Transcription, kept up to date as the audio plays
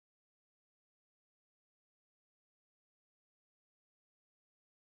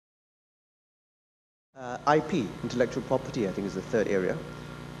IP, intellectual property, I think is the third area.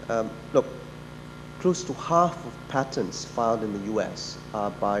 Look, close to half of patents filed in the US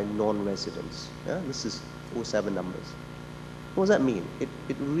are by non-residents. Yeah? This is '07 numbers. What does that mean?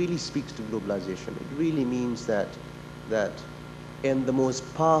 It really speaks to globalization. It really means that in the most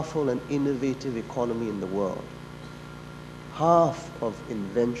powerful and innovative economy in the world, half of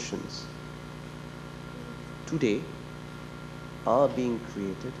inventions today are being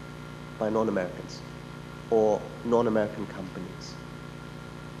created by non-Americans or non-American companies.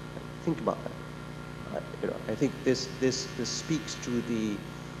 Think about that. I think this speaks to the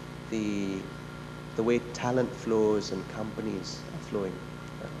way talent flows and companies are flowing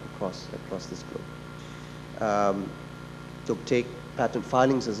across this globe. So take patent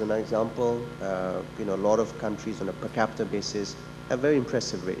filings as an example. A lot of countries on a per capita basis have very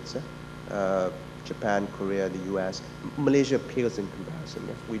impressive rates. Japan, Korea, the US. Malaysia pales in comparison.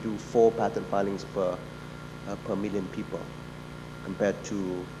 Yeah? We do 4 patent filings per million people compared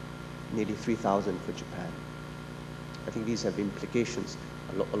to nearly 3,000 for Japan. I think these have implications.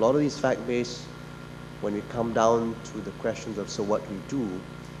 A lot of these fact-based, when we come down to the questions of so what we do,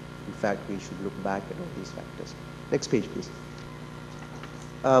 in fact, we should look back at all these factors. Next page, please.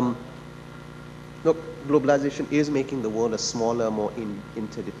 Look, globalization is making the world a smaller, more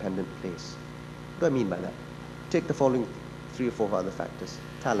interdependent place. What do I mean by that? Take the following 3 or 4 other factors.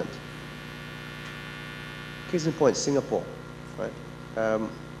 Talent. Case in point, Singapore. Right?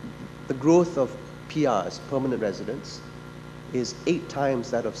 The growth of PRs, permanent residents, is 8 times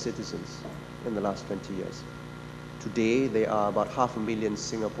that of citizens in the last 20 years. Today, there are about 500,000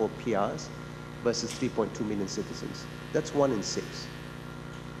 Singapore PRs versus 3.2 million citizens. That's 1 in 6.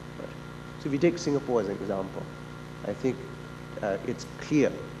 Right. So if you take Singapore as an example, I think it's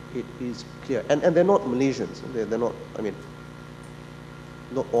clear. It is clear. And they're not Malaysians. They're not,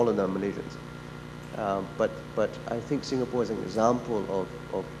 not all of them are Malaysians. But I think Singapore is an example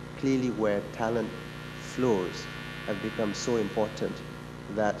of clearly where talent flows have become so important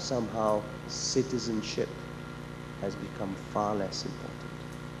that somehow citizenship has become far less important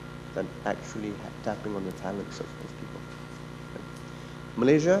than actually tapping on the talents of people.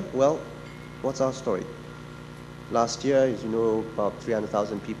 Malaysia, well, what's our story? Last year, as you know, about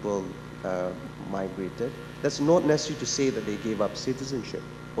 300,000 people migrated. That's not necessarily to say that they gave up citizenship.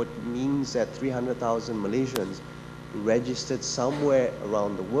 What means that 300,000 Malaysians registered somewhere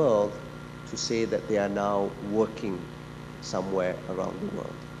around the world to say that they are now working somewhere around the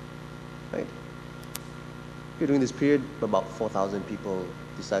world, right? During this period, about 4,000 people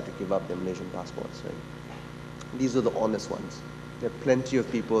decided to give up their Malaysian passports, right? These are the honest ones. There are plenty of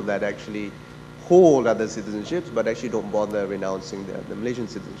people that actually hold other citizenships, but actually don't bother renouncing the Malaysian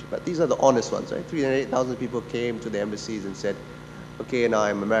citizenship. But these are the honest ones, right? 308,000 people came to the embassies and said, okay, now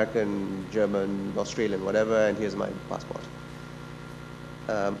I'm American, German, Australian, whatever, and here's my passport.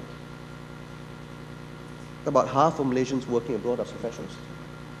 About half of Malaysians working abroad are professionals.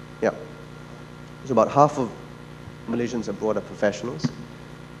 Yeah. So about half of Malaysians abroad are professionals.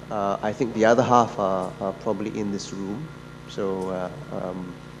 I think the other half are probably in this room. So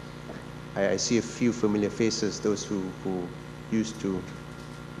I see a few familiar faces. Those who used to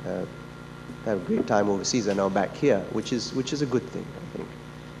have a great time overseas are now back here, which is a good thing, I think.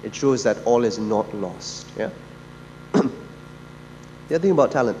 It shows that all is not lost. Yeah. The other thing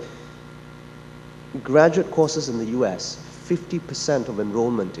about talent, graduate courses in the US, 50% of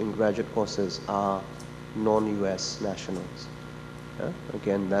enrollment in graduate courses are non-US nationals. Yeah?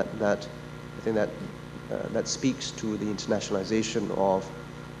 Again, I think that speaks to the internationalization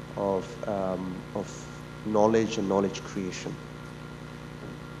of knowledge and knowledge creation.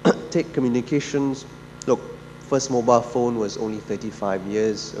 Take communications. Look, first mobile phone was only 35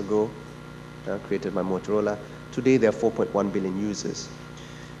 years ago, created by Motorola. Today there are 4.1 billion users.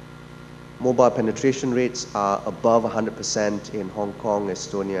 Mobile penetration rates are above 100% in Hong Kong,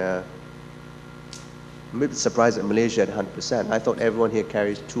 Estonia. I'm a bit surprised at Malaysia at 100%. I thought everyone here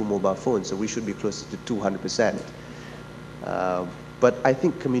carries 2 mobile phones, so we should be closer to 200%. But I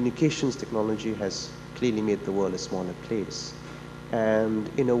think communications technology has clearly made the world a smaller place. And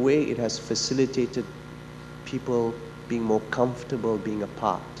in a way, it has facilitated people being more comfortable being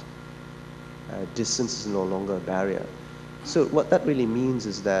apart. Distance is no longer a barrier. So what that really means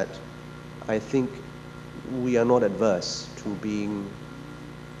is that I think we are not adverse to being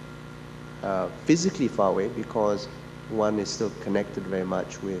physically far away, because one is still connected very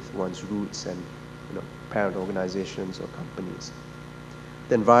much with one's roots and parent organizations or companies.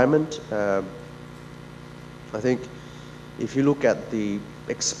 The environment, I think if you look at the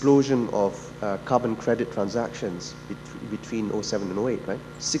explosion of carbon credit transactions between '07 and '08, right?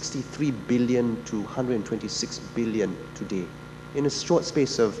 63 billion to 126 billion today in a short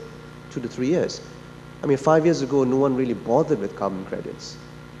space of 2 to 3 years. I mean, 5 years ago, no one really bothered with carbon credits.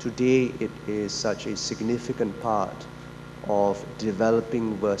 Today, it is such a significant part of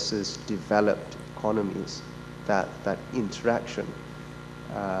developing versus developed economies, that interaction,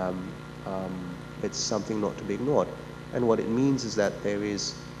 it's something not to be ignored. And what it means is that there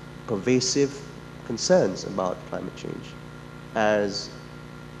is pervasive concerns about climate change as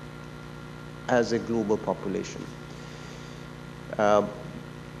a global population. About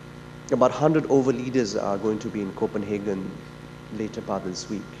 100 over leaders are going to be in Copenhagen later part of this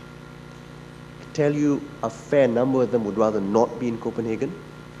week. I can tell you a fair number of them would rather not be in Copenhagen,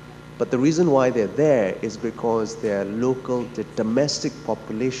 but the reason why they're there is because their local, their domestic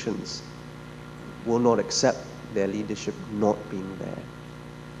populations will not accept their leadership not being there.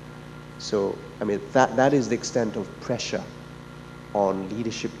 So, I mean, that is the extent of pressure on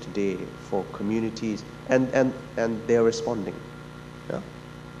leadership today for communities, and they're responding. Yeah?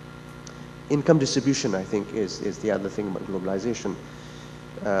 Income distribution, I think, is the other thing about globalization.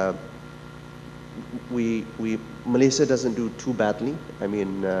 Malaysia doesn't do too badly. I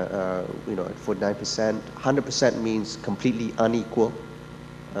mean, you know, at 49%, 100% means completely unequal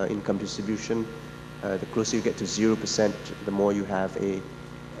income distribution. The closer you get to 0%, the more you have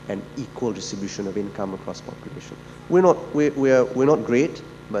an equal distribution of income across population. We're not great,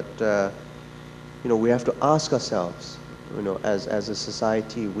 but you know, we have to ask ourselves, you know, as a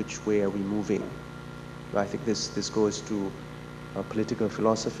society, which way are we moving? I think this goes to political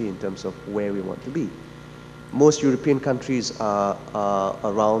philosophy in terms of where we want to be. Most European countries are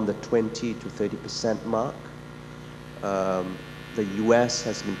around the 20 to 30% mark. The US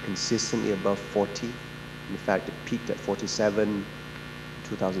has been consistently above 40. In fact, it peaked at 47,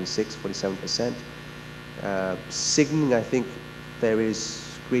 2006, 47%. Signaling, I think, there is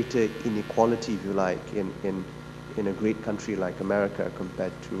greater inequality, if you like, in a great country like America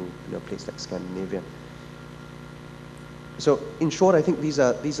compared to, you know, a place like Scandinavia. So, in short, I think these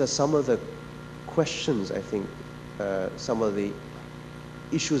are some of the questions, I think, some of the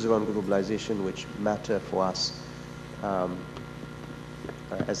issues around globalization which matter for us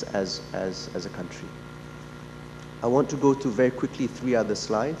as a country. I want to go through very quickly 3 other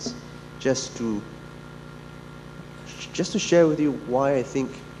slides, just to share with you why I think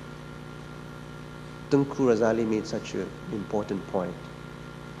Tengku Razali made such an important point.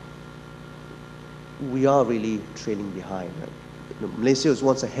 We are really trailing behind. Right? You know, Malaysia was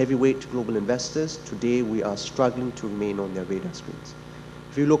once a heavyweight to global investors. Today, we are struggling to remain on their radar screens.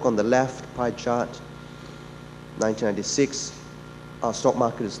 If you look on the left pie chart, 1996, our stock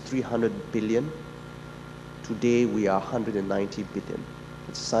market is 300 billion. Today, we are 190 billion.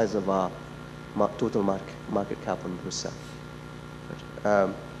 It's the size of our total market cap on Bursa.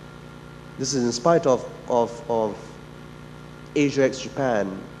 This is in spite of Asia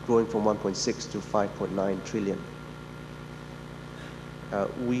ex-Japan growing from 1.6 to 5.9 trillion.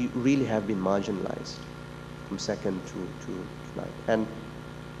 We really have been marginalized from second to ninth. And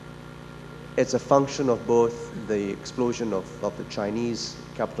it's a function of both the explosion of the Chinese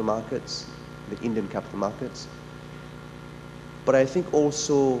capital markets, the Indian capital markets, but I think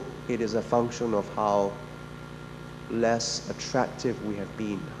also it is a function of how less attractive we have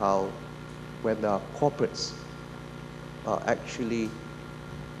been, whether our corporates are actually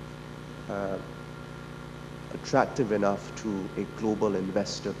attractive enough to a global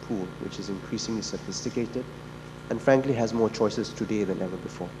investor pool, which is increasingly sophisticated and frankly has more choices today than ever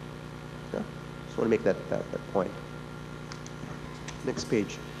before. Yeah? Just want to make that point. Next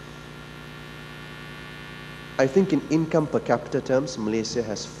page. I think in income per capita terms, Malaysia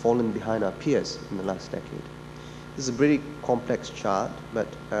has fallen behind our peers in the last decade. This is a very complex chart, but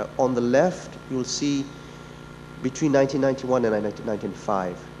on the left, you'll see between 1991 and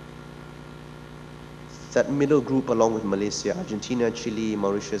 1995, that middle group along with Malaysia, Argentina, Chile,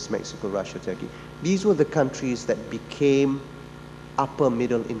 Mauritius, Mexico, Russia, Turkey. These were the countries that became upper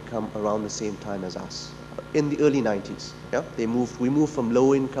middle income around the same time as us, in the early 90s. Yeah? We moved from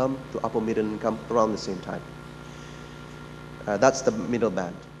low income to upper middle income around the same time. That's the middle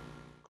band.